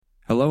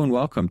Hello and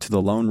welcome to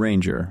The Lone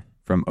Ranger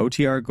from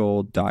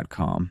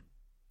OTRGold.com.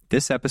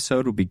 This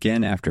episode will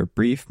begin after a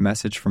brief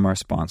message from our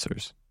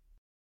sponsors.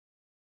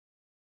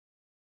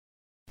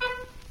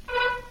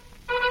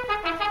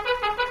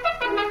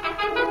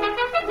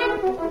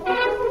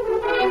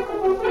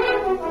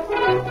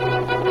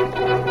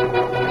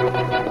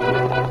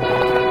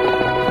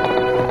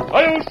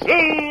 I'll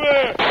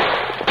Silver!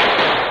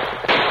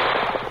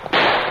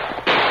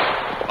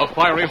 A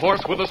fiery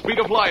horse with the speed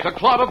of light, a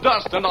cloud of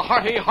dust, and a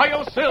hearty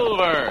Hi-Yo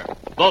Silver,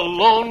 the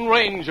Lone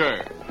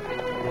Ranger.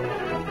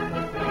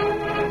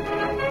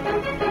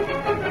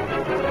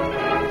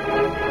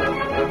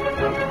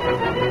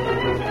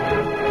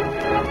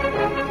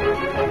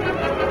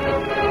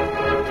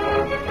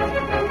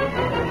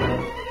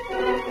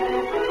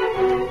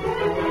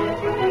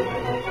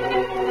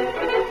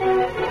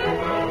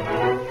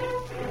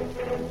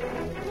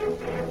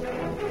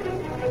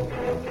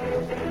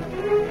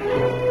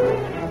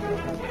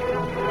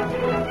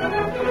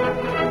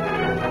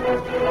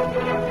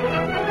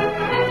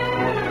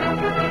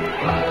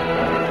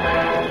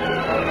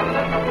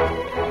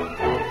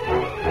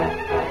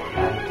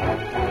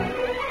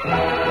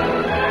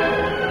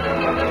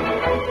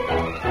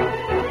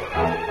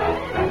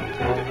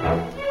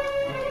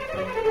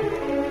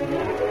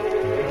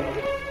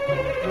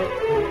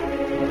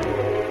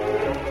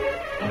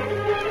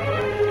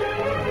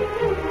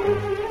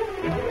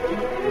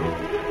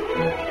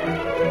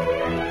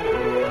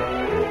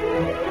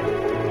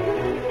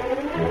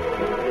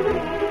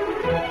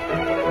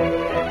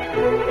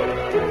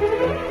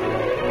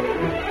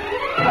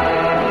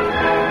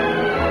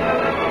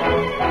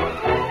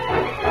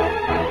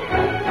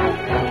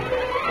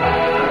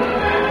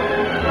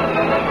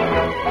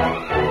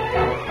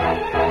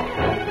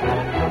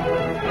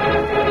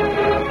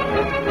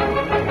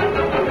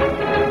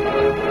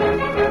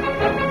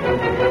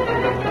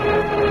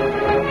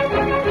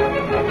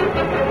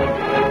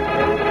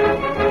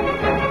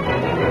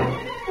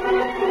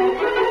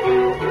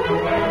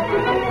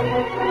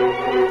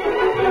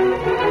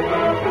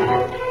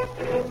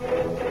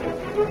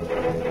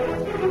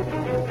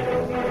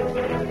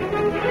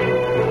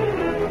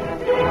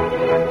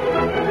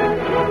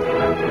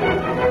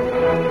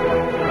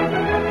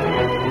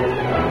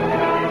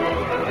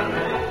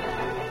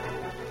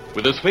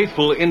 With his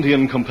faithful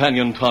Indian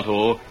companion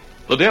Tonto,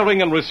 the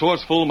daring and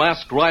resourceful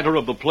masked rider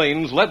of the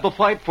plains led the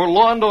fight for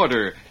law and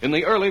order in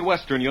the early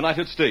western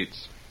United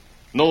States.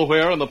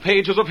 Nowhere in the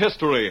pages of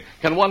history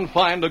can one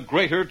find a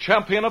greater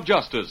champion of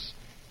justice.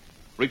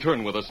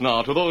 Return with us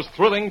now to those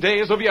thrilling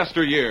days of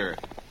yesteryear.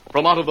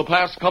 From out of the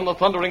past come the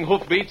thundering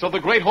hoofbeats of the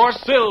great horse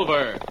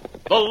Silver.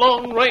 The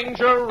Lone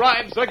Ranger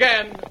rides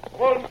again.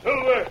 Come on,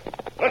 Silver.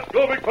 Let's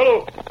go, big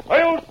fellow.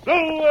 Hi-Yo,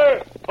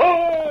 Silver!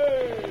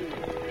 Hoy!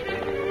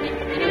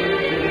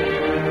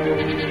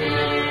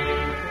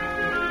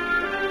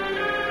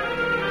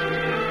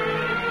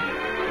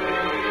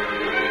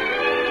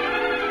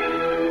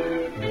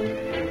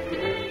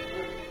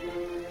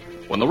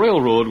 When the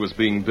railroad was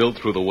being built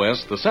through the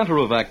West, the center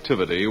of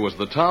activity was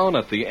the town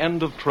at the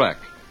end of track.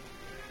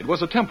 It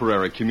was a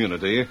temporary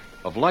community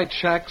of light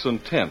shacks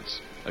and tents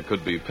that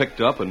could be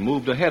picked up and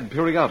moved ahead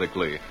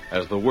periodically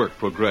as the work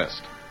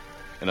progressed.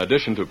 In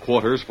addition to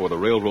quarters for the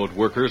railroad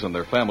workers and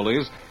their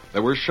families,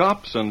 there were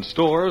shops and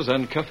stores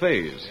and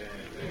cafes.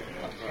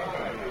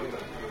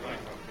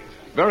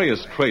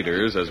 Various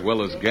traders, as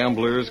well as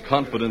gamblers,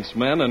 confidence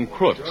men, and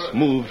crooks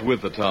moved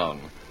with the town.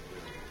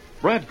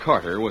 Brad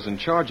Carter was in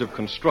charge of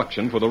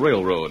construction for the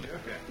railroad,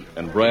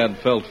 and Brad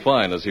felt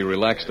fine as he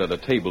relaxed at a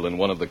table in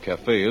one of the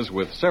cafes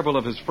with several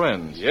of his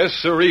friends. Yes,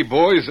 sirree,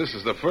 boys. This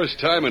is the first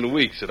time in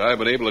weeks that I've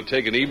been able to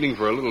take an evening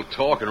for a little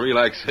talk and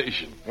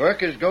relaxation.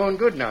 Work is going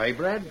good now, eh,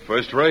 Brad?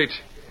 First rate.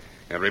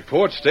 And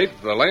reports state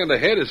that the land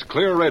ahead is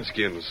clear of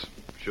redskins.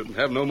 Shouldn't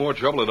have no more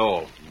trouble at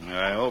all.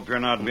 I hope you're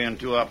not being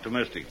too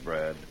optimistic,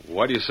 Brad.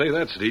 Why do you say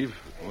that, Steve?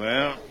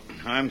 Well,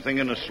 I'm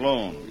thinking of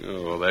Sloan.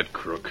 Oh, that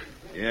crook.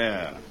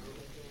 Yeah.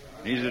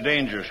 He's a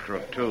dangerous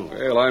crook, too.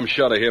 Well, I'm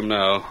shut of him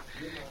now.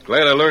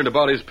 Glad I learned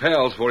about his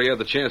pals before he had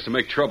the chance to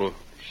make trouble.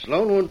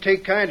 Sloan won't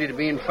take kindly to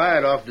being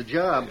fired off the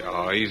job.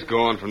 Oh, he's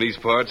gone from these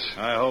parts.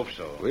 I hope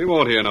so. We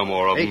won't hear no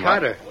more of him. Hey,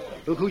 Carter,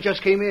 look who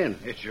just came in.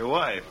 It's your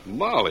wife.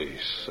 Molly,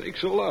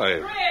 sakes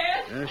alive.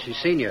 Fred! She's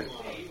seen you.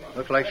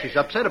 Looks like she's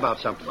upset about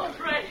something. Oh,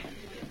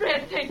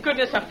 Fred, thank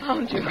goodness I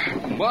found you.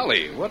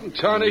 Molly, what in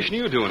tarnation are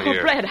you doing here?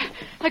 Fred,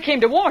 I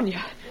came to warn you.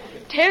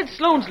 Ted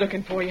Sloan's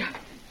looking for you.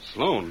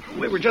 Sloan?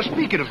 We were just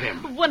speaking of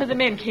him. One of the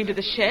men came to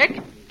the shack,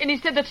 and he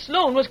said that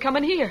Sloan was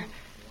coming here.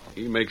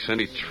 He makes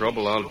any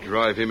trouble, I'll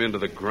drive him into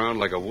the ground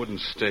like a wooden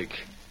stake.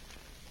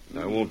 And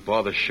I won't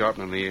bother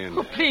sharpening the end.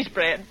 Oh, please,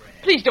 Brad.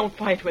 Please don't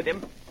fight with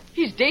him.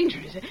 He's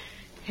dangerous.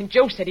 And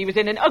Joe said he was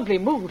in an ugly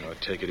mood. Oh,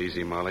 take it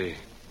easy, Molly.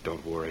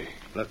 Don't worry.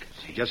 Look,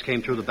 he just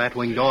came through the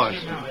Batwing doors.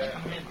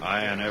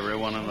 I and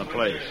everyone in the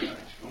place.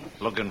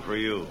 Looking for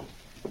you.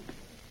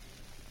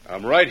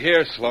 I'm right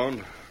here,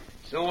 Sloan.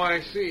 So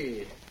I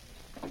see.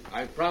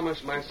 I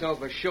promised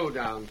myself a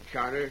showdown,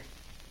 Carter.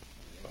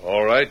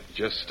 All right,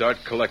 just start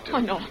collecting.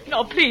 Oh,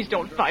 no, please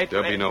don't fight,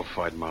 There'll Fred. be no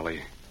fight,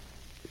 Molly.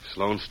 If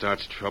Sloan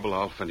starts trouble,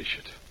 I'll finish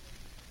it.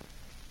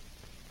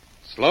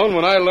 Sloan,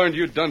 when I learned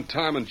you'd done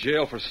time in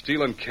jail for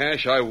stealing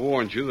cash, I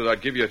warned you that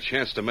I'd give you a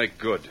chance to make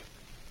good.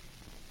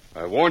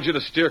 I warned you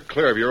to steer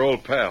clear of your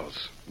old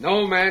pals.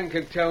 No man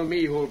can tell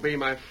me who'll be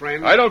my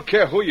friend. I don't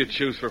care who you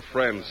choose for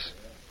friends.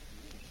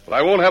 But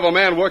I won't have a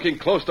man working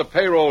close to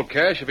payroll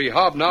cash if he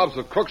hobnobs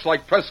with crooks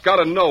like Prescott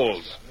and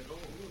Knowles.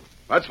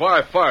 That's why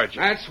I fired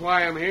you. That's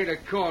why I'm here to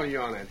call you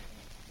on it.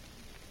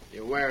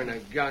 You're wearing a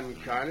gun,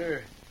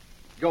 Carter.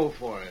 Go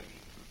for it.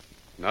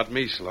 Not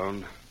me,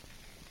 Sloan.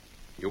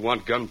 You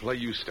want gunplay,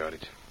 you start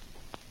it.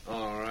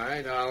 All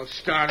right, I'll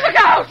start it. Look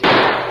out!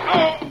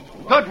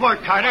 Oh, good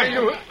work, Carter.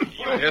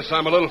 Yes,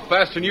 I'm a little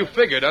faster than you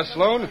figured, huh,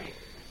 Sloan?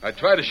 I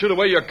tried to shoot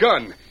away your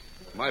gun.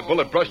 My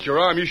bullet brushed your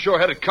arm. You sure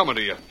had it coming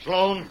to you.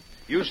 Sloan,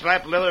 you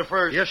slapped leather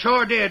first. You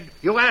sure did.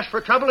 You asked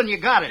for trouble and you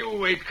got it. You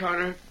wait,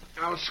 Carter.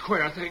 I'll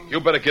square things. You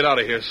better get out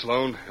of here,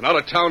 Sloan, and out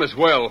of town as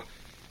well.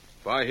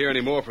 If I hear any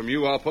more from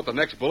you, I'll put the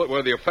next bullet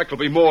where the effect will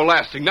be more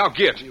lasting. Now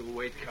get. You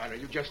wait, Carter.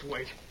 You just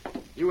wait.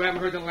 You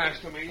haven't heard the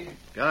last of me.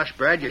 Gosh,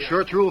 Brad, you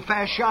sure threw a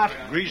fast shot.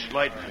 Grease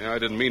lightning. Yeah, I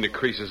didn't mean to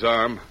crease his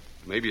arm.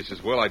 Maybe it's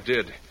as well I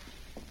did.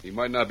 He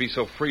might not be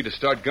so free to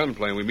start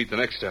gunplay when we meet the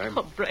next time.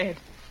 Oh, Brad,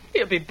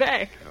 he'll be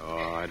back.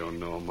 Oh, I don't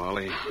know,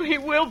 Molly. He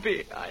will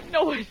be. I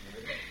know it.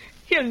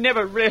 He'll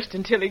never rest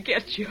until he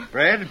gets you.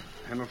 Brad,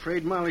 I'm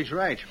afraid Molly's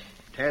right.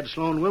 Tad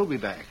Sloan will be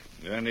back.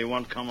 And he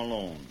won't come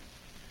alone.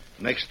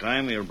 Next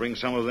time, he'll bring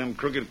some of them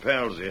crooked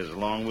pals he has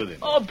along with him.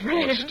 Oh,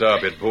 Brad. Oh,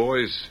 stop it,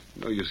 boys.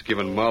 No use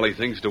giving Molly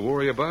things to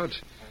worry about.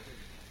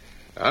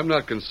 I'm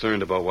not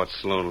concerned about what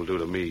Sloan will do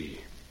to me.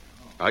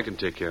 I can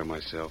take care of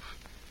myself.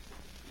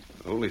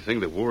 The only thing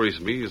that worries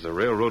me is the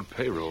railroad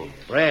payroll.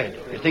 Brad,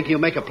 you think he'll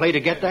make a play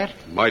to get that?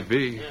 Might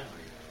be.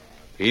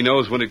 He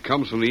knows when it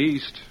comes from the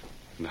east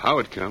and how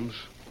it comes.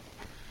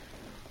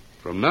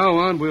 From now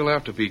on, we'll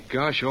have to be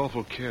gosh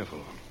awful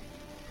careful.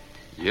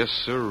 Yes,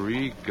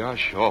 sirree,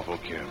 gosh awful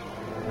careful.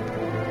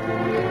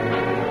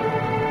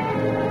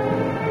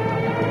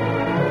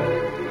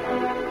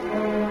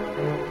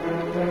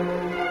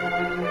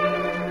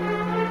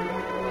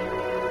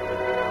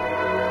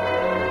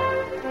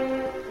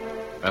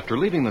 After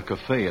leaving the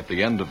cafe at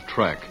the end of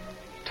track,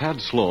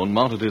 Tad Sloan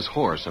mounted his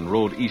horse and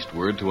rode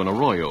eastward to an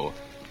arroyo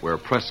where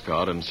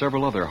Prescott and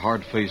several other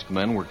hard-faced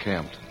men were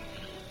camped.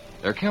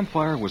 Their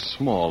campfire was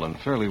small and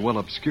fairly well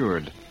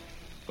obscured,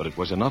 but it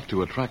was enough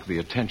to attract the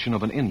attention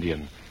of an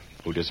Indian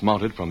who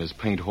dismounted from his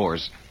paint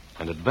horse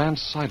and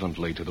advanced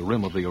silently to the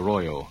rim of the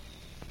arroyo.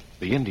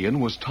 The Indian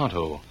was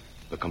Tonto,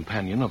 the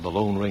companion of the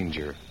Lone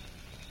Ranger.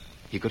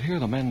 He could hear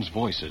the men's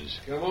voices.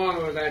 Come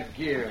on with that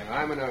gear.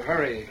 I'm in a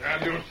hurry.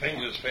 I'll do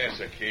things as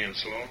fast as I can,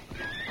 Sloan.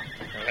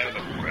 I'll have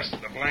the rest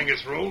of the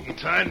blankets rolled and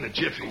tied in a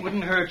jiffy.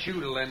 Wouldn't hurt you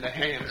to lend a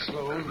hand,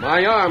 Sloan.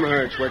 My arm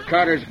hurts where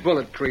Carter's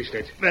bullet creased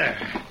it. There.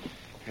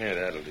 Yeah,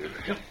 that'll do.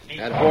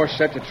 That horse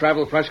set to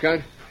travel,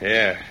 Prescott?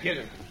 Yeah. Get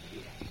him.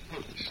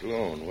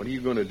 Sloan, what are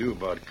you going to do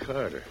about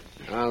Carter?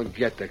 I'll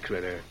get the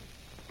critter.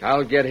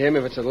 I'll get him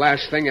if it's the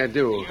last thing I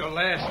do. Your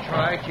last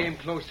try came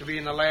close to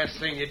being the last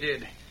thing you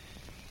did.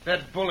 If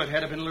that bullet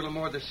had been a little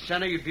more the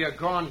center, you'd be a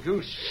gone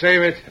goose.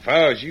 Save it. If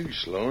I was you,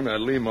 Sloan,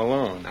 I'd leave him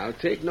alone. I'll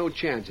take no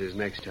chances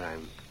next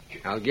time.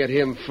 I'll get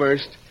him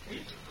first.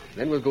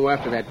 Then we'll go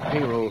after that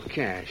payroll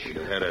cash. You'd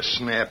have had a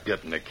snap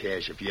getting the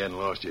cash if you hadn't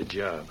lost your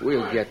job.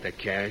 We'll get the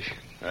cash.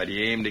 How do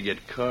you aim to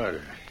get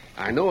Carter?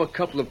 I know a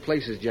couple of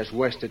places just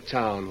west of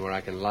town where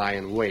I can lie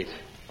in wait.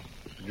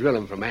 Drill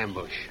him from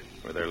ambush.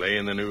 Where they're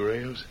laying the new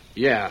rails?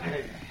 Yeah.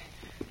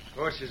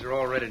 Horses are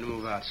all ready to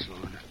move out,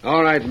 Sloan.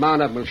 All right,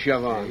 mount up and we'll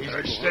shove on.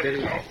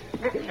 Steady.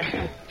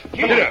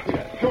 Get up.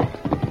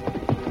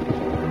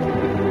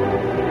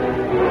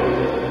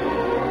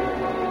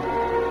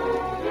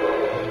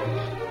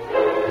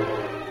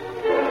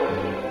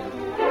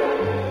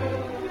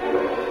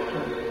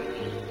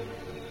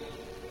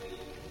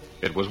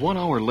 It was 1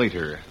 hour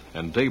later,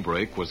 and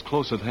daybreak was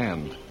close at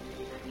hand.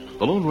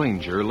 The Lone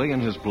Ranger lay in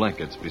his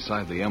blankets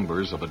beside the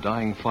embers of a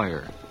dying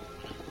fire.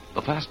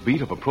 The fast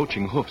beat of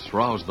approaching hoofs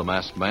roused the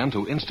masked man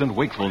to instant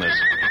wakefulness.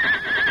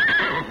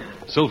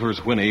 Silver's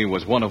whinny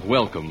was one of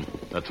welcome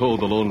that told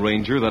the Lone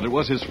Ranger that it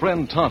was his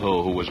friend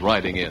Tonto who was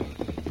riding in.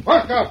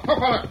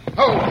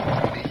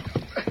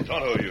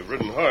 Tonto, you've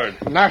ridden hard.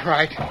 Not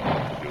right.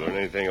 Did you learn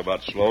anything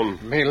about Sloan?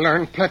 Me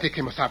learn plenty,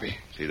 Kimosabe.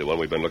 Is he the one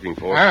we've been looking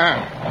for?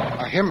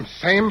 Him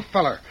same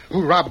feller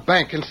who robbed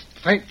bank in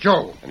St.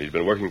 Joe. And he's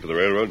been working for the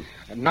railroad?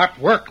 Not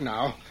work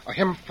now.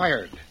 Him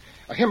fired.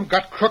 Him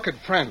got crooked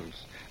friends.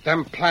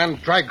 Them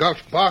planned Dry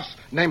Gulch boss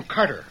named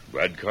Carter.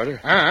 Brad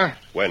Carter?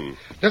 When?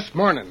 This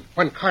morning,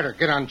 when Carter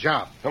get on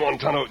job. Come on,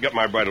 Tonto, get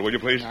my bridle, will you,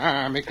 please?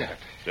 Me get it.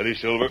 Steady,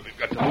 Silver. We've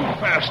got to move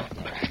fast.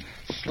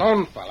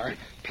 Sloan feller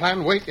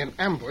plan wait in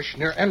ambush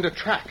near end of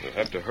track. We'll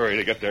have to hurry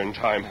to get there in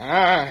time.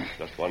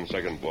 Just 1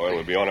 second, boy, and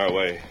we'll be on our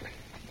way.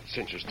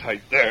 Cinch is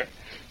tight there.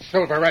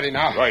 Silver ready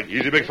now. Right,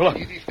 easy, big fella.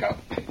 Easy, Scout.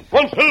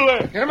 One,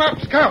 Silver! Get him up,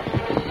 Scout.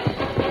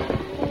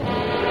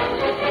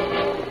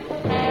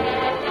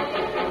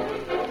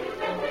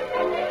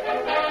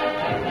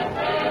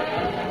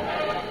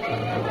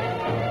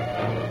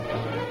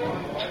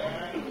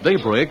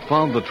 Daybreak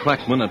found the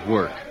trackmen at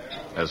work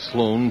as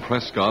Sloan,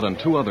 Prescott, and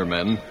 2 other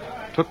men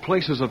took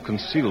places of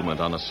concealment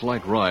on a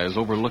slight rise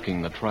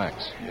overlooking the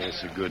tracks.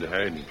 That's a good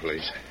hiding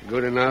place.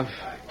 Good enough.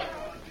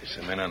 There's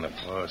some men on the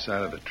far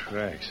side of the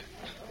tracks.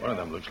 One of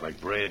them looks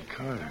like Brad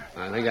Carter.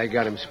 I think I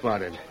got him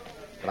spotted.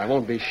 But I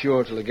won't be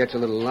sure till it gets a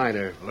little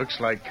lighter. Looks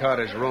like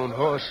Carter's roan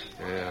horse.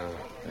 Yeah.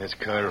 That's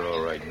Carter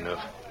all right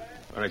enough.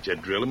 Why don't you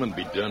drill him and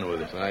be done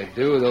with it? If I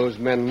do, those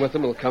men with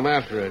him will come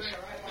after us.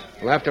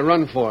 We'll have to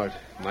run for it.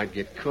 Might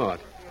get caught.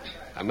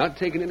 I'm not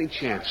taking any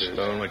chances.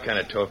 Sloan, what kind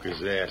of talk is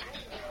that?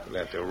 You'll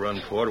have to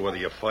run for it whether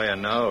you fire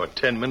now or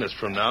 10 minutes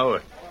from now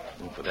or,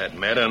 for that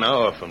matter, an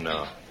hour from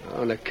now.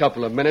 Oh, in a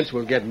couple of minutes,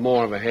 we'll get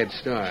more of a head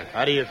start.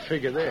 How do you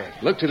figure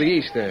that? Look to the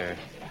east there.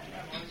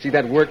 See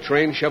that work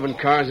train shoving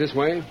cars this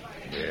way?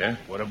 Yeah?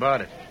 What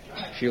about it?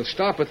 She'll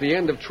stop at the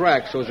end of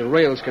track so the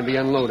rails can be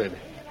unloaded.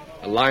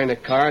 A line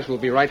of cars will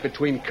be right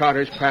between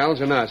Carter's pals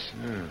and us.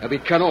 They'll be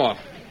cut off.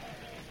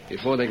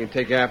 Before they can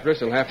take after us,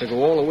 they'll have to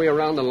go all the way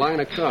around the line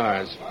of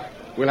cars.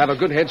 We'll have a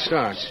good head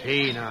start.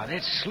 See, now,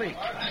 that's slick.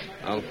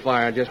 I'll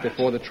fire just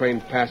before the train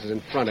passes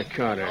in front of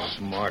Carter.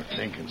 Smart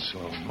thinking,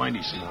 Sloan.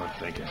 Mighty smart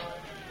thinking.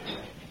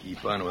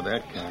 Keep on with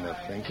that kind of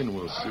thinking,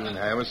 we'll soon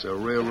have us a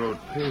railroad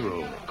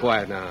payroll.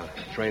 Quiet now.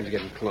 The train's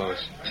getting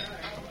close.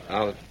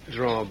 I'll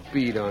draw a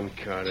bead on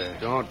Carter.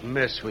 Don't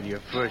miss with your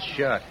first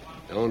shot.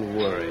 Don't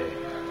worry.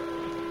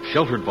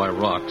 Sheltered by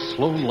rocks,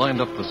 Sloan lined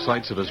up the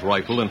sights of his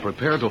rifle and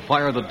prepared to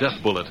fire the death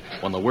bullet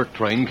when the work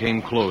train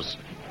came close.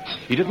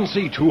 He didn't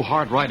see 2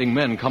 hard-riding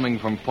men coming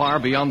from far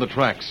beyond the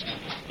tracks.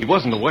 He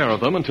wasn't aware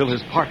of them until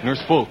his partner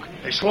spoke.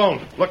 Hey,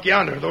 Sloan, look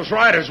yonder. Those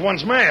riders,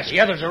 one's masked. The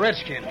other's a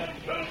redskin.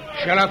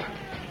 Shut up.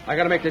 I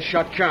gotta make this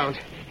shot count.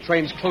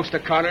 Train's close to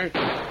Carter.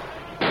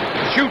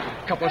 Shoot.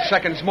 A couple of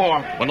seconds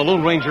more. When the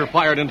Lone Ranger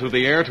fired into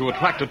the air to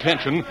attract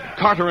attention,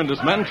 Carter and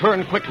his men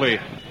turned quickly.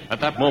 At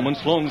that moment,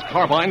 Sloan's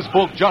carbine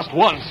spoke just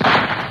once.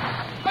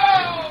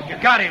 You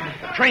got him.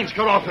 The train's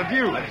cut off the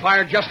view. I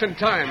fired just in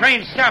time.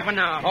 Train's stopping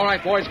now. All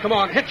right, boys, come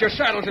on. Hit your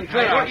saddles and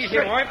clear out. Easy,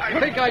 boy. I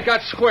think I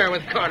got square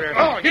with Carter.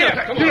 Oh, Get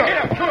up. Come on.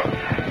 Get up.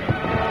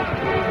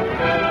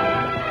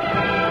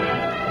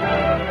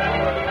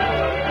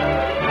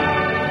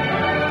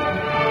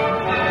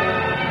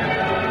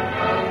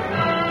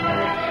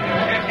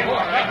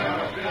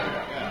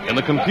 In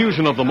the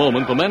confusion of the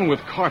moment, the men with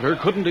Carter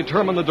couldn't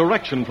determine the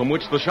direction from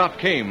which the shot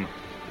came.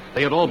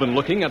 They had all been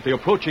looking at the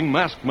approaching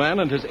masked man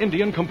and his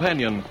Indian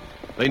companion.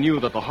 They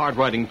knew that the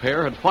hard-riding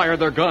pair had fired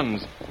their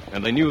guns,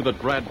 and they knew that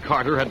Brad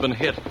Carter had been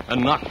hit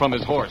and knocked from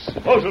his horse.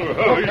 Easy. Brad,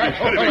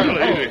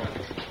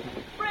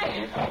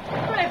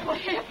 what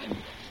happened?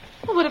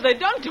 What have they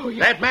done to you?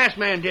 That masked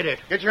man did it.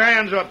 Get your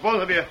hands up,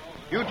 both of you.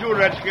 You too,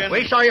 Redskin.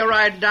 We saw you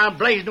riding down,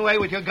 blazing away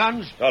with your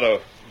guns. Toto,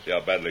 see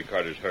how badly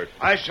Carter's hurt.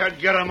 I said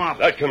get him up.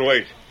 That can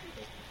wait.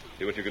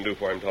 See what you can do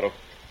for him, Toto.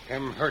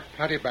 Him hurt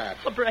plenty bad.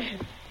 Oh,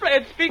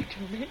 Brad, speak to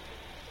me.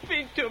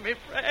 Speak to me,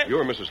 Brad.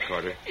 You're Mrs.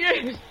 Carter.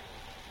 Yes.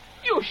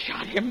 You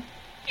shot him.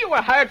 You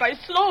were hired by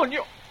Sloan.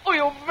 You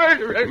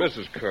murderer.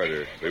 Mrs.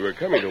 Carter, we were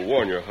coming to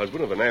warn your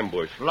husband of an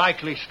ambush.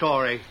 Likely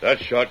story. That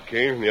shot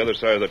came from the other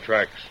side of the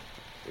tracks.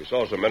 We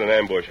saw some men in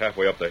ambush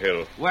halfway up the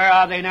hill. Where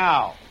are they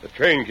now? The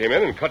train came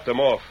in and cut them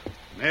off.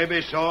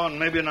 Maybe so and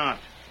maybe not.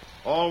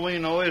 All we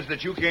know is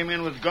that you came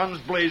in with guns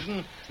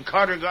blazing and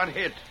Carter got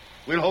hit.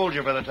 We'll hold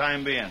you for the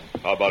time being.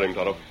 How about him,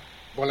 Toto?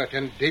 Bullet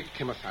in deep,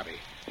 Kimasabi.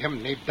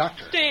 Him need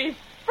doctor. Steve,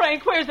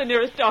 Frank, where's the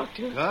nearest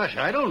doctor? Gosh,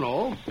 I don't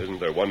know. Isn't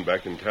there one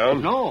back in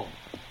town? No.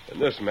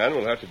 And this man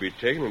will have to be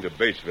taken into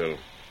Batesville.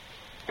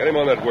 Get him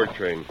on that work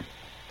train.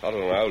 Toto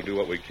and I will do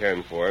what we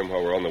can for him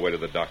while we're on the way to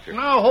the doctor.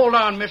 Now, hold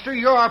on, mister.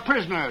 You're our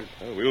prisoners.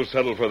 Well, we'll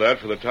settle for that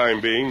for the time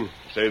being.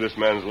 Save this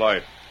man's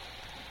life.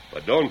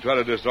 But don't try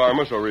to disarm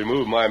us or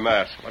remove my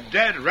mask. But,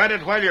 Dad, rat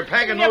it while you're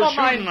packing Never those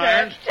mind, shooting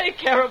Dad. irons. Take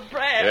care of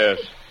Brad. Yes.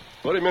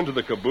 Put him into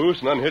the caboose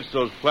and unhitch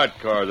those flat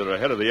cars that are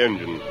ahead of the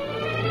engine.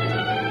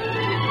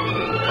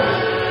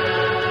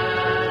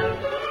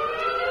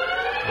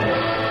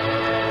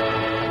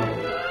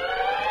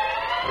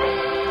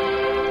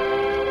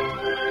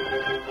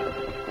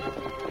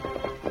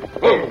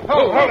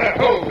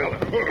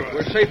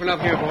 We're safe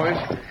enough here, boys,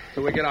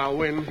 till we get our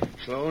wind.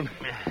 Sloan,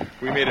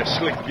 we made a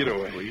slick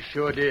getaway. We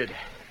sure did.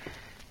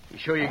 You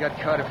sure you got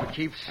Carter for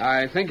keeps?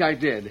 I think I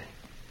did.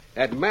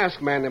 That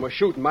masked man they were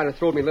shooting might have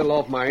thrown me a little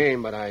off my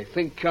aim, but I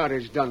think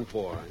Carter's done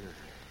for.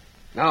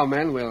 Now,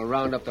 men, we'll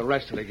round up the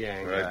rest of the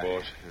gang. All right,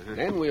 boss.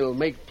 Then we'll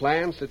make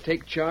plans to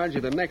take charge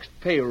of the next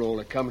payroll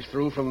that comes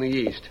through from the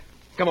east.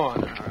 Come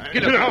on. Right.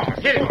 Get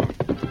it. Get it.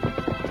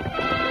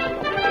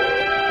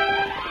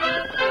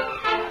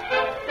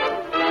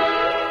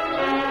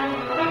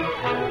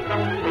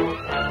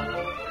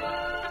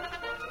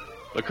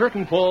 The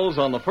curtain falls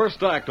on the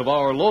first act of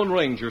our Lone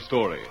Ranger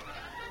story.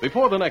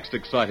 Before the next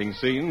exciting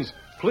scenes,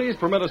 please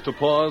permit us to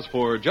pause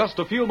for just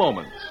a few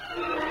moments.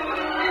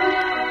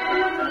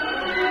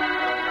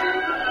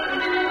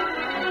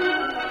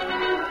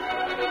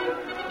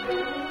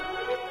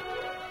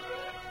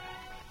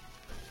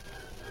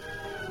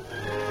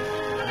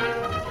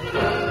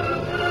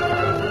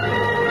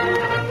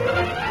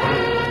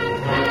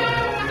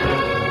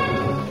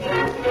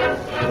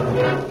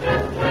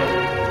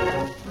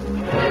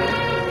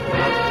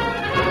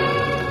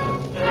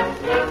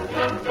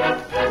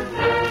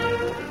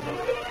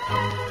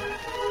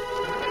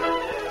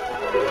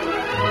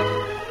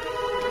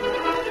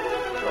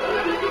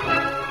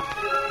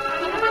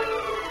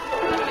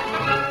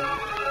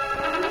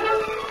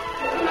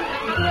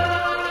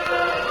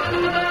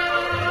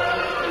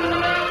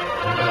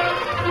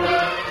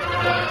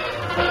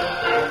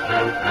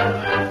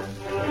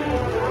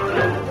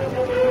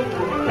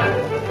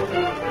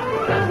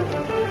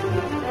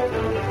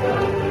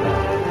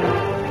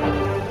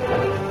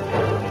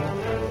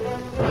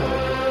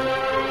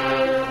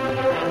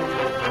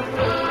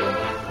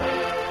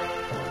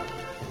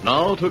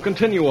 Now to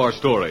continue our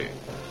story.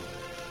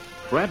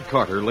 Brad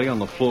Carter lay on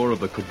the floor of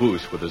the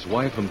caboose with his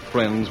wife and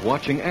friends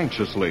watching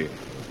anxiously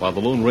while the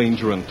Lone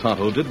Ranger and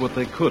Tonto did what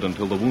they could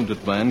until the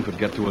wounded man could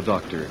get to a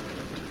doctor.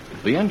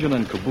 The engine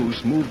and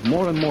caboose moved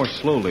more and more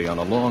slowly on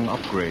a long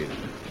upgrade.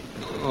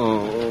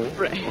 Oh.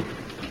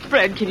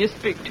 Fred, can you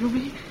speak to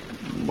me?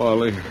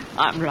 Molly.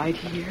 I'm right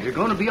here. You're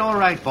going to be all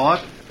right,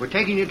 boss. We're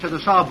taking you to the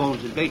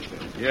Sawbones at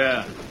Batesville.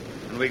 Yeah,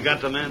 and we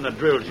got the man that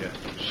drilled you.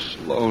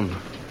 Sloan.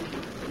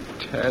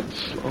 Tad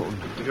Sloan.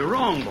 You're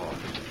wrong, boss.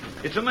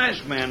 It's a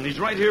masked man. He's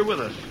right here with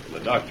us. When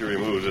the doctor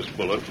removes this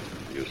bullet,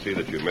 you'll see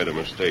that you made a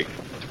mistake.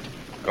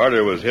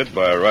 Carter was hit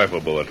by a rifle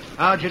bullet.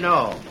 How'd you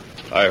know?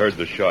 I heard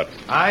the shot.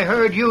 I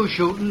heard you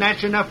shooting.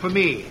 That's enough for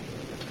me.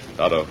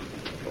 Tonto,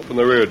 open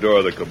the rear door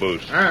of the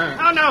caboose.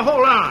 Oh, now,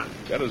 hold on.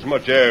 Get as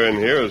much air in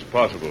here as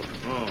possible.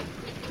 Oh.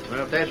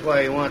 Well, if that's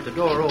why you want the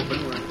door open,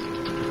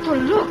 Oh,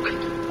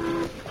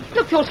 look.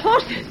 Look, those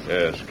horses.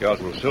 Yes, Scout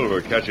and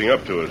Silver catching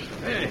up to us.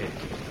 Hey,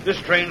 this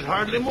train's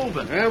hardly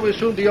moving. well, we'll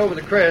soon be over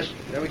the crest.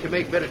 Then we can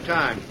make better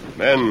time.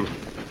 Men,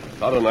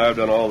 Tonto and I have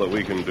done all that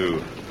we can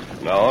do.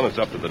 Now on, it's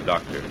up to the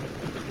doctor.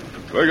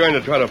 We're going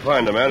to try to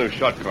find the man who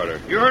shot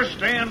Carter. You're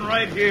staying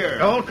right here.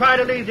 Don't try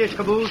to leave this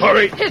caboose.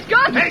 Sorry. His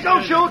gun. Hey,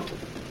 don't shoot.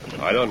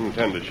 I don't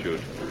intend to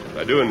shoot.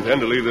 I do intend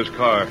to leave this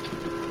car.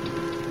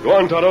 Go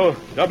on, Tonto.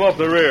 Jump off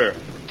the rear.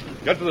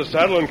 Get to the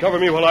saddle and cover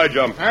me while I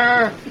jump.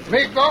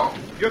 Me go.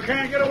 You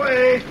can't get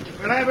away.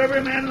 We'll have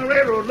every man in the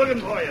railroad looking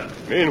for you.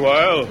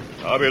 Meanwhile,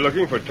 I'll be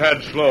looking for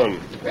Tad Sloan.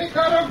 Me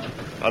got him.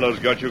 Tonto's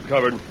got you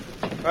covered.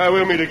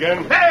 We'll meet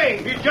again.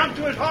 Hey, he jumped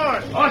to his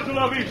horse. Hasta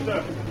la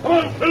vista. Come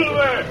on,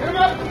 Silver. Him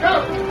up,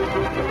 Scout.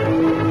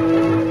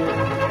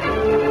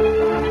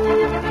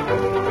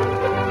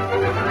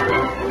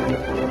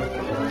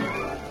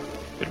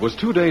 It was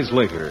 2 days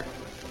later.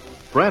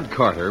 Brad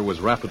Carter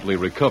was rapidly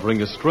recovering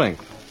his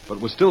strength, but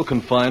was still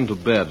confined to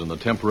bed in the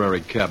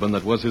temporary cabin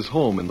that was his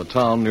home in the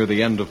town near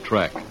the end of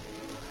track.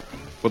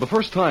 For the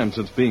first time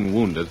since being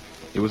wounded,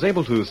 he was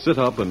able to sit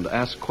up and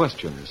ask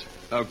questions.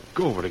 Now,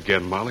 go over it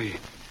again, Molly.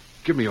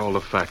 Give me all the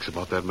facts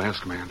about that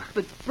masked man.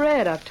 But,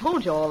 Fred, I've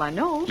told you all I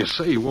know. You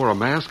say he wore a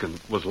mask and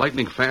was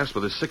lightning fast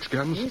with his 6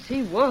 guns? Yes,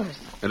 he was.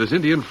 And his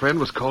Indian friend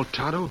was called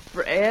Tonto?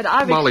 Fred,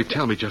 I've... Molly,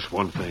 tell me just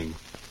one thing.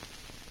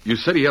 You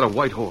said he had a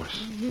white horse.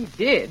 He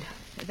did.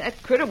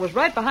 That critter was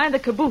right behind the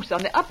caboose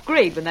on the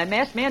upgrade when that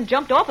masked man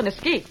jumped off and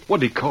escaped.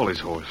 What did he call his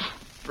horse?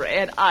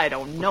 Fred, I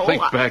don't know.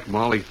 Think back,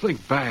 Molly.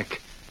 Think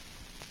back.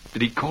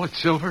 Did he call it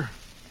Silver?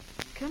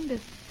 Come to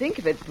think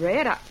of it,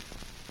 Brad,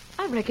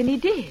 I reckon he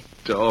did.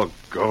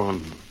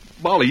 Doggone.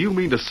 Molly, you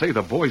mean to say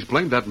the boys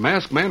blamed that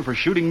masked man for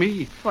shooting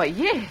me? Why,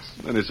 yes.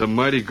 Then it's a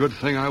mighty good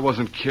thing I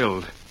wasn't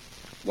killed.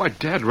 Why,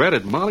 Dad read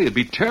it, Molly. It'd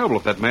be terrible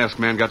if that masked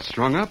man got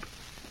strung up.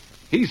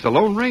 He's the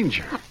Lone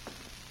Ranger.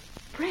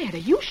 Brad, are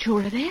you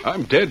sure of that?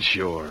 I'm dead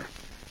sure.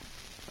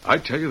 I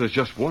tell you, there's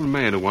just one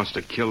man who wants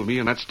to kill me,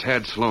 and that's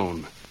Tad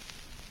Sloan.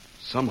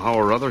 Somehow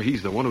or other,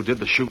 he's the one who did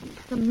the shooting.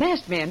 The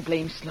masked man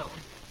blames Sloan.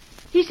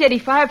 He said he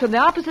fired from the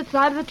opposite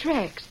side of the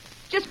tracks,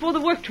 just before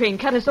the work train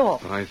cut us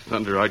off. By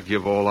thunder, I'd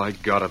give all I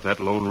got if that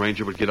Lone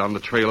Ranger would get on the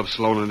trail of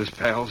Sloan and his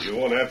pals. You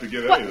won't have to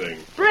give anything.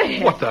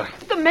 Brad! What the?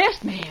 The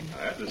masked man.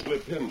 I had to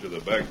slip him to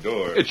the back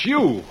door. It's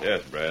you!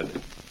 Yes, Brad.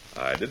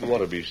 I didn't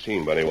want to be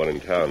seen by anyone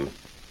in town.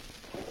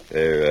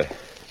 There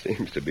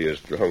seems to be a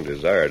strong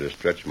desire to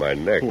stretch my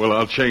neck. Well,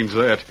 I'll change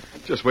that.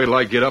 Just wait till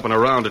I get up and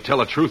around to tell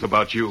the truth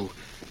about you.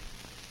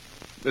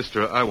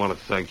 Mister, I want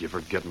to thank you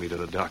for getting me to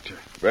the doctor.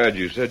 Brad,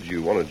 you said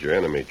you wanted your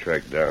enemy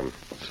tracked down.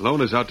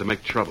 Sloan is out to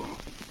make trouble.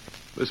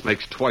 This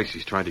makes twice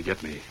he's trying to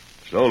get me.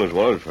 Sloan is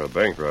wanted for a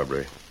bank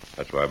robbery.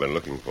 That's why I've been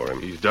looking for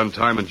him. He's done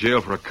time in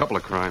jail for a couple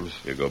of crimes.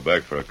 He'll go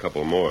back for a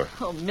couple more.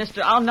 Oh,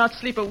 mister, I'll not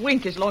sleep a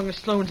wink as long as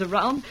Sloan's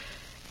around.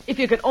 If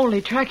you could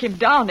only track him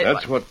down...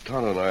 That's what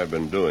Tonto and I have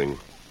been doing.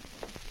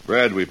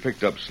 Brad, we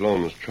picked up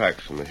Sloan's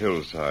tracks on the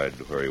hillside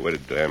where he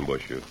waited to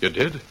ambush you. You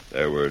did?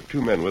 There were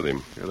 2 men with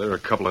him. Yeah, there are a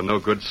couple of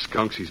no-good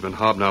skunks he's been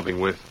hobnobbing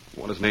with.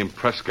 One is named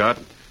Prescott.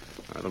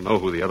 I don't know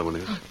who the other one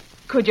is.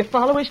 Could you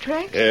follow his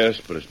tracks?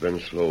 Yes, but it's been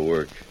slow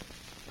work.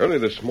 Early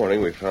this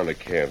morning, we found a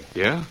camp.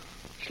 Yeah?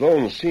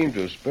 Sloan seemed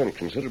to have spent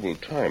considerable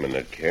time in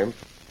that camp.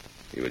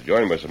 He was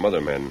joined by some other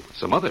men.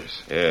 Some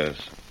others?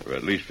 Yes. There were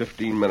at least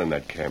 15 men in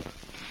that camp.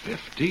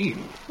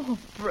 15? Oh,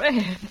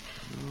 Brad.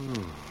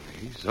 Oh,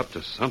 he's up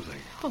to something.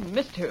 Oh,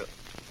 mister,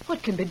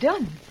 what can be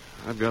done?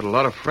 I've got a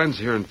lot of friends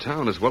here in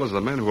town, as well as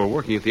the men who are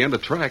working at the end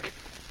of track.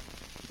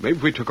 Maybe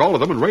if we took all of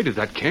them and raided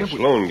that camp... The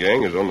Sloan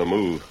gang is on the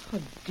move.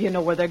 Well, do you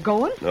know where they're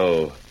going?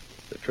 No.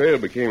 The trail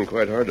became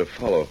quite hard to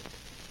follow.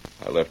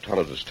 I left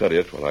Tonto to study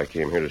it while I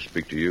came here to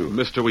speak to you.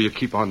 Mister, will you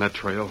keep on that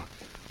trail?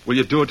 Will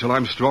you do it till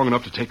I'm strong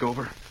enough to take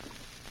over?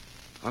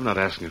 I'm not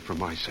asking it for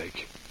my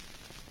sake.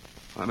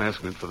 I'm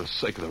asking it for the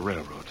sake of the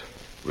railroad.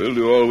 We'll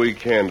do all we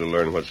can to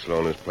learn what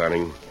Sloan is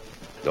planning.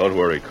 Don't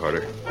worry,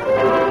 Carter.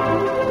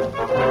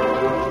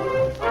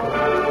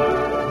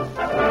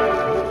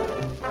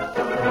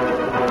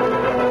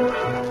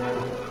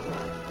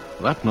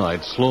 That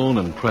night, Sloan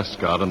and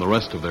Prescott and the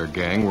rest of their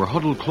gang were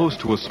huddled close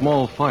to a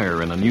small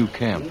fire in a new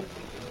camp.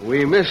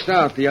 We missed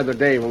out the other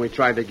day when we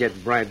tried to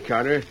get Brad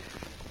Carter,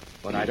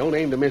 but I don't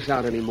aim to miss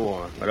out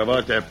anymore. What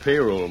about that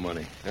payroll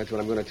money? That's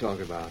what I'm going to talk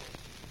about.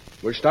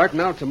 We're starting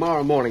out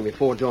tomorrow morning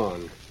before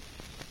dawn.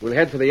 We'll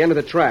head for the end of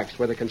the tracks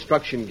where the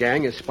construction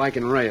gang is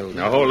spiking rails.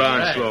 Now, hold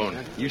on, Sloan.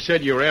 You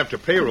said you were after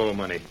payroll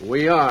money.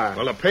 We are.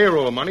 Well, the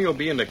payroll money will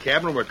be in the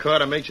cabin where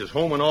Carter makes his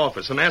home and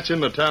office, and that's in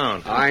the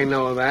town. I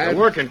know that. The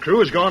working crew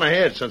has gone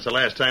ahead since the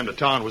last time the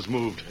town was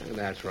moved.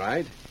 That's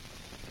right.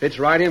 Fits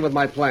right in with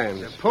my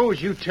plans.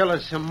 Suppose you tell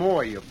us some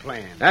more of your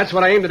plans. That's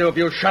what I aim to do if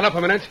you'll shut up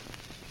a minute.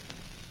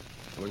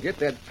 We'll get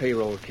that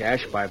payroll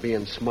cash by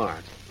being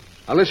smart.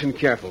 Now listen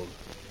careful.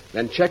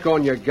 Then check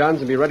on your guns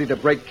and be ready to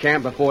break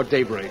camp before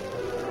daybreak.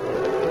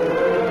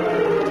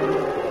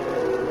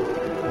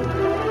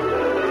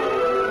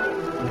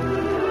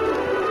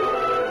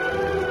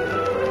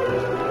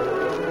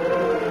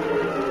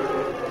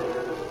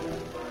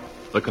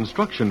 The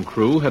construction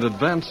crew had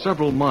advanced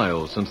several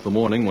miles since the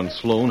morning when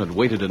Sloan had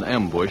waited in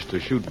ambush to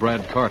shoot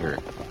Brad Carter.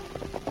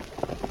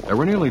 There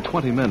were nearly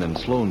 20 men in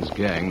Sloan's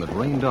gang that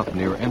reined up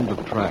near end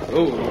of track.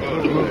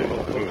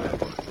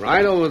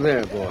 Right over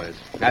there, boys.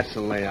 That's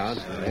the layout.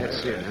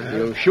 That's it, huh?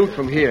 You'll shoot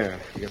from here.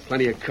 You got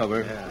plenty of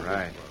cover. Yeah,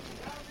 right.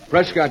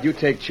 Prescott, you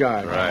take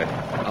charge. Right.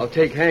 I'll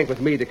take Hank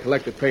with me to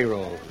collect the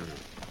payroll.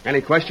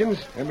 Any questions?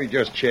 Let me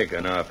just check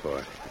on our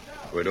part.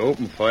 We're to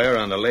open fire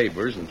on the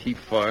laborers and keep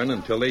firing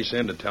until they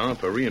send to town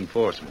for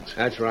reinforcements.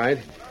 That's right.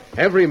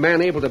 Every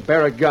man able to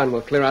bear a gun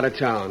will clear out of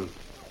town.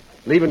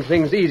 Leaving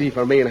things easy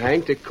for me and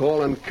Hank to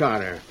call on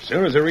Carter. As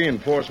soon as the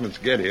reinforcements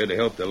get here to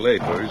help the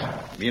laborers,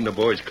 me and the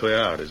boys clear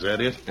out. Is that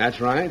it?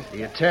 That's right.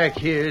 The attack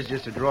here is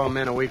just to draw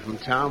men away from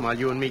town while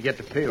you and me get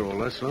the payroll,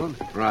 huh, Sloan?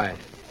 Right.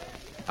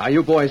 Now,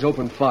 you boys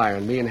open fire,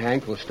 and me and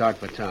Hank will start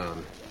for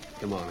town.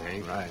 Come on,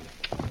 Hank. Right.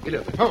 Get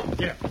up. Oh,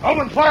 yeah.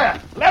 Open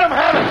fire. Let them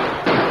have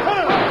it.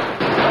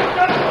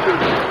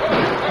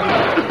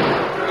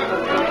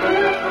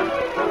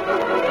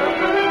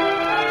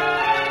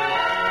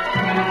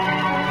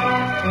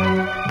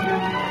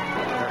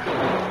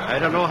 I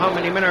don't know how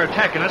many men are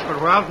attacking us,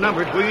 but we're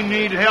outnumbered. We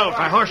need help.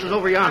 My horse is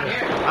over yonder.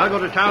 I'll go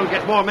to town and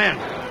get more men.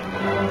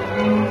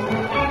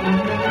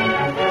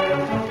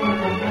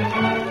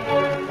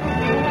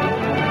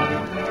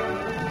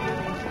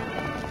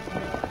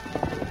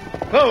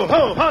 Ho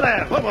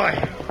there. Oh, boy.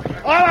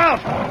 All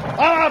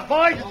out,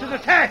 boys. It's an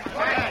attack.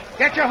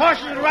 Get your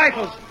horses and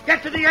rifles.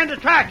 Get to the end of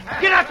the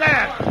track. Get up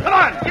there. Come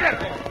on, get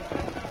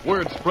up.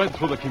 Word spread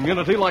through the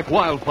community like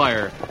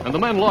wildfire, and the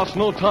men lost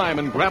no time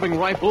in grabbing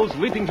rifles,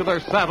 leaping to their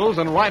saddles,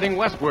 and riding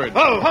westward.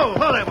 Ho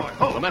there, boy.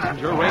 Ho. The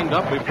messenger reined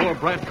up before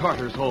Brad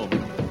Carter's home.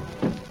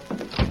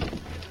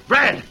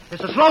 Brad,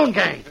 it's the Sloan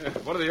gang.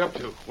 What are they up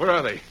to? Where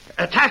are they?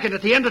 Attacking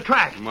at the end of the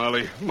track.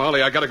 Molly,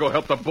 I gotta go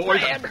help the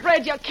boys.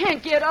 Brad, you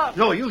can't get up.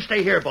 No, you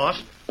stay here,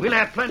 boss. We'll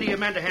have plenty of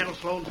men to handle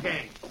Sloan's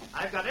gang.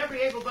 I've got every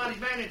able-bodied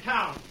man in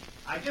town.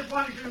 I just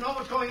wanted you to know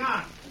what's going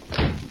on.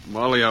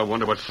 Molly, I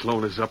wonder what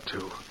Sloan is up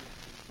to.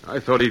 I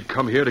thought he'd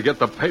come here to get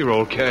the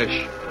payroll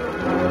cash.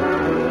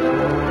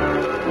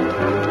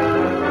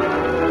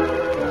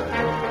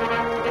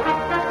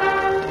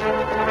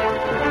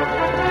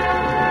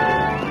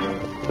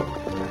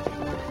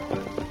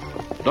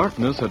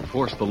 Darkness had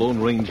forced the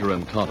Lone Ranger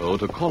and Tonto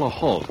to call a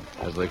halt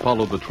as they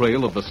followed the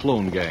trail of the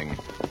Sloan gang.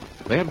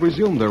 They had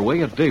resumed their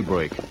way at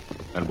daybreak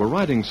and were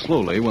riding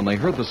slowly when they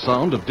heard the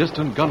sound of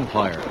distant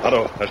gunfire.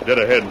 Tonto, that's dead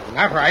ahead.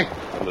 Not right.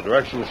 From the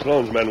direction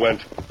Sloan's men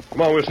went.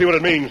 Come on, we'll see what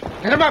it means.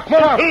 Get him up,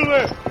 move up.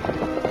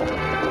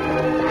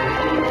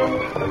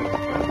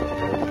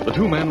 The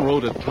two men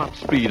rode at top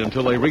speed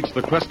until they reached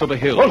the crest of a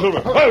hill. In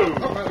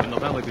the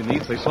valley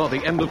beneath, they saw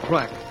the end of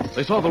track.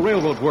 They saw the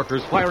railroad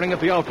workers firing at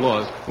the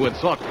outlaws who had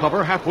sought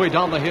cover halfway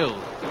down the hill.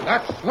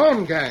 That's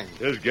Sloan gang.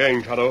 His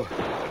gang, Tonto.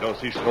 I don't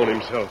see Sloan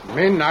himself.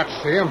 Me not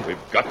see him. We've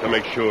got to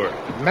make sure.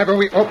 Maybe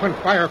we open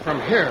fire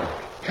from here.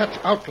 Catch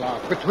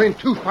outlaws between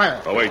two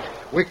fires. Oh, wait.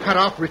 We cut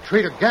off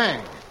retreat of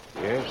gang.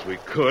 Yes, we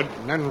could.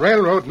 And then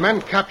railroad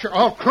men capture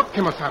all crook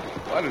Kimasabi.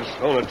 Why did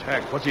Sloan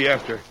attack? What's he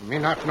after? Me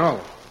not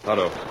know.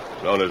 Tonto,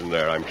 Sloan isn't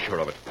there. I'm sure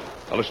of it.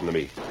 Now listen to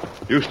me.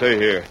 You stay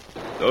here.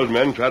 Those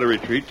men try to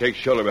retreat, take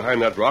shelter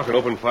behind that rock, and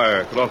open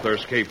fire. Cut off their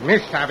escape. Me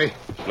savvy.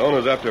 Sloan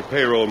is after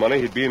payroll money.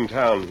 He'd be in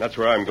town. That's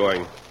where I'm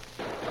going.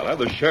 I'll have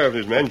the sheriff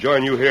and his men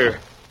join you here.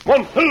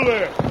 Come on, through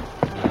there!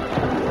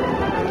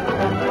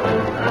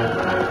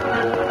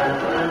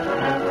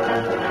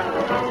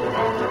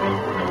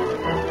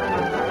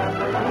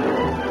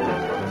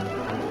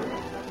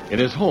 In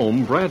his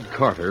home, Brad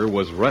Carter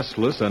was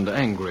restless and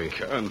angry.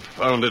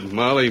 Confounded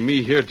Molly,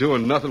 me here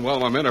doing nothing while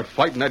my men are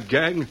fighting that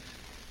gang.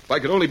 If I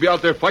could only be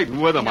out there fighting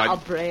with them, Now,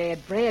 Brad,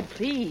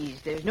 please.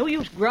 There's no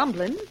use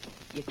grumbling.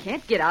 You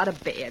can't get out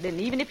of bed,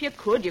 and even if you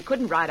could, you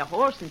couldn't ride a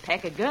horse and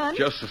pack a gun.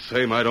 Just the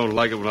same, I don't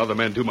like it when other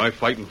men do my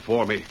fighting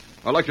for me.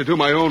 I like to do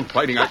my own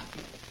fighting.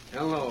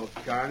 Hello,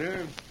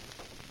 Carter.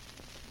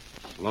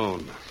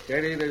 Sloan.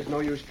 Steady, there's no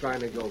use trying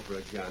to go for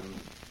a gun.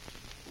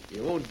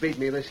 You won't beat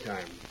me this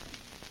time.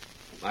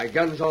 My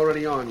gun's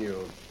already on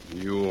you.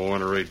 You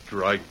ornery,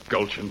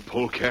 dry-gulching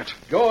polecat.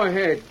 Go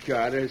ahead,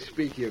 Carter.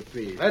 Speak your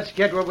piece. Let's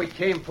get what we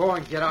came for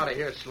and get out of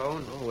here,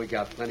 Sloan. Oh, we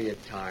got plenty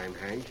of time,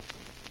 Hank.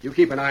 You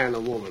keep an eye on the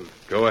woman.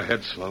 Go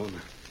ahead, Sloan.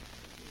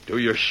 Do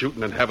your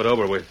shooting and have it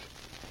over with.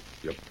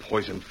 You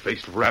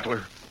poison-faced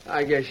rattler.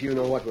 I guess you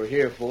know what we're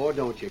here for,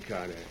 don't you,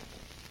 Carter?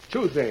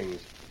 2 things.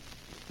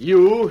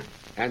 You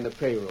and the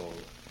payroll.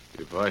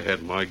 If I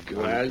had my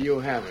gun... Well, you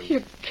haven't.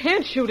 You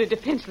can't shoot a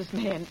defenseless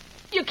man.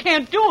 You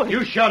can't do it.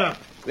 You shut up.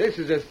 This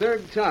is the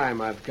 3rd time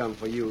I've come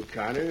for you,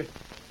 Carter.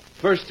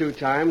 First 2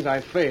 times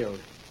I failed.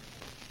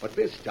 But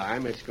this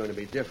time it's going to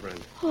be different.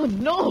 Oh,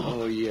 no.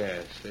 Oh,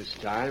 yes. This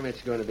time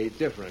it's going to be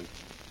different.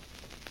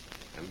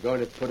 I'm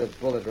going to put a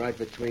bullet right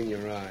between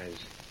your eyes.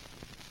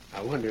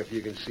 I wonder if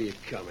you can see it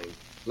coming.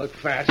 Look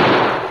fast.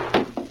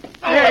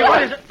 Hey,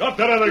 what is it? Drop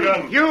that other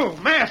gun. You,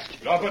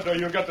 masked. Drop it or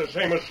you got the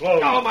same as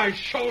Sloan. Oh, my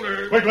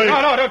shoulder. Quickly.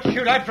 No, don't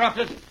shoot. I dropped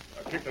it.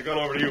 I'll kick the gun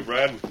over to you,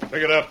 Brad.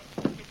 Pick it up.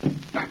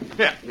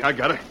 Yeah, I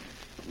got it.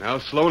 Now,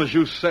 Sloan, as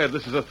you said,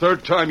 this is the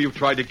 3rd time you've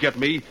tried to get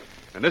me,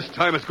 and this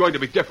time it's going to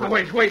be different.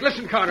 Oh, wait.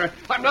 Listen, Carter.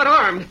 I'm not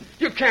armed.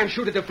 You can't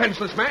shoot a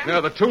defenseless man.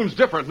 Now, the tune's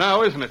different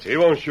now, isn't it? He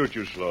won't shoot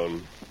you,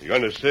 Sloan. He's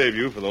going to save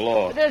you for the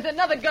law. There's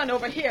another gun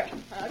over here.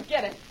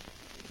 Get it.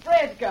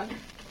 Brad's gun.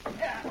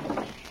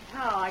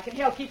 Now I can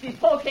help keep these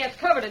polecats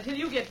covered until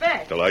you get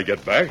back. Till I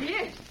get back?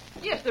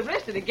 Yes, the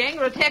rest of the gang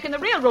are attacking the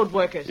railroad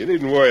workers. You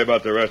needn't worry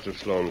about the rest of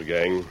Sloan's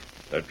gang.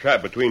 They're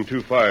trapped between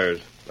 2 fires.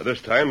 By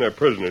this time, they're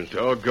prisoners.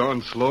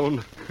 Doggone,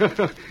 Sloan.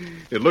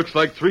 It looks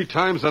like 3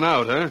 times and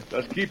out, huh?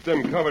 Let's keep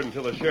them covered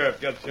until the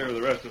sheriff gets here with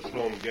the rest of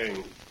Sloan's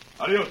gang.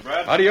 Adios,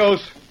 Brad.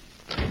 Adios.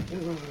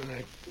 Oh,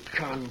 that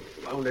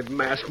confounded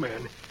masked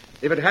man.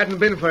 If it hadn't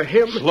been for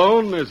him...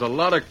 Sloan, there's a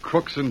lot of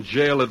crooks in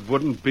jail that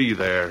wouldn't be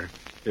there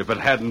if it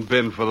hadn't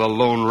been for the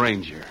Lone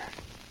Ranger.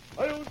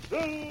 I'll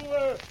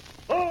Silver!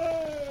 Away!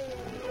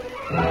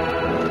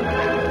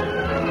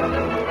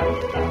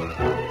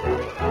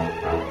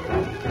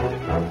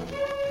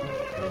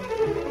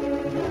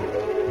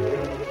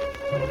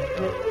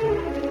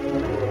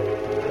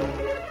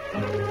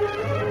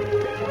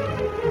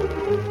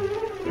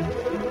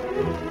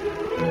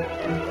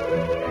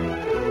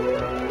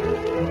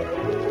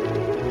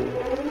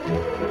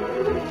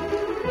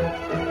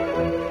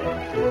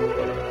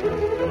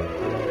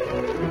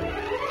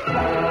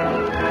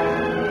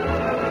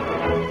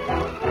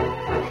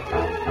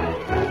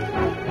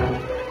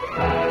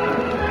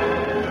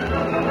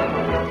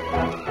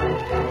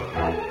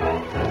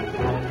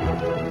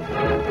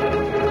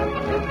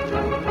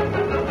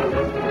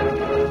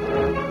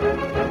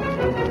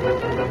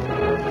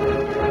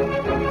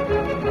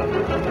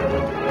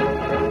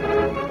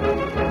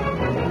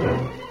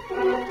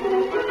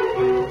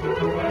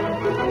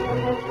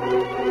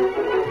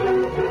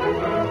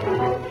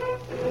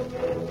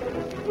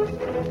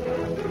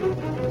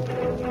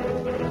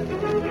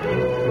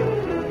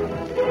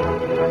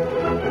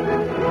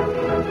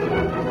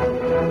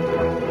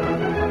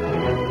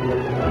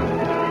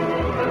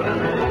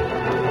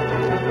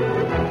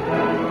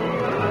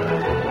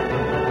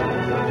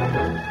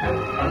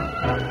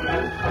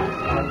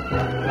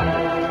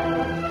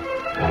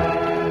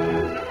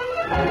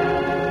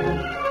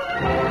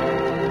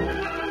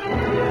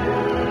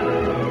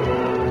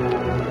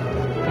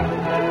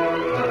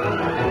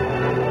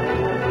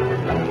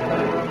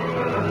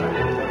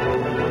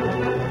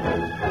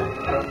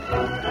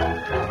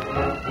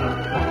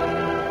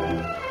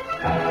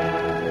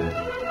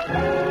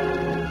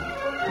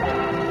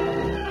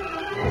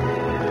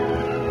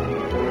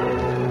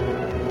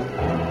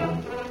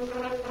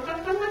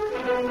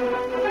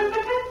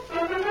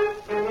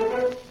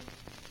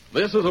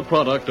 This is a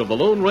product of the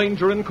Lone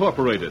Ranger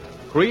Incorporated,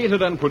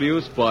 created and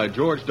produced by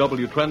George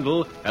W.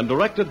 Trendle and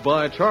directed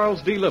by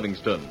Charles D.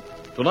 Livingston.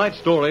 Tonight's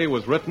story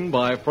was written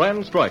by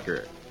Fran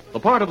Stryker. The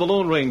part of the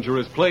Lone Ranger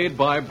is played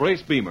by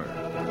Brace Beamer.